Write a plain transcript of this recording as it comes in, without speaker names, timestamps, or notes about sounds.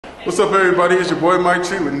What's up, everybody? It's your boy Mike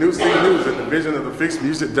Tree with New City News at Division of the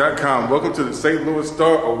FixedMusic.com. Welcome to the St. Louis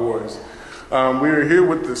Star Awards. We are here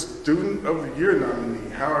with the Student of the Year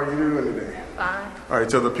nominee. How are you doing today? Fine. All right,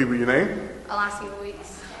 tell the people your name. Alancia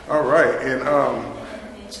Wicks. All right,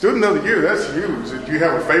 and Student of the Year, that's huge. Do you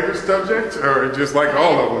have a favorite subject, or just like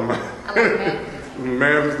all of them? I like math.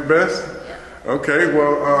 Math is the best? Yeah. Okay,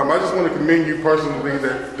 well, I just want to commend you personally.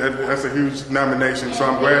 That's a huge nomination, so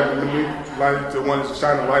I'm glad that we like the ones to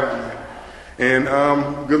shine a light on that.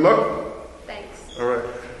 And good luck.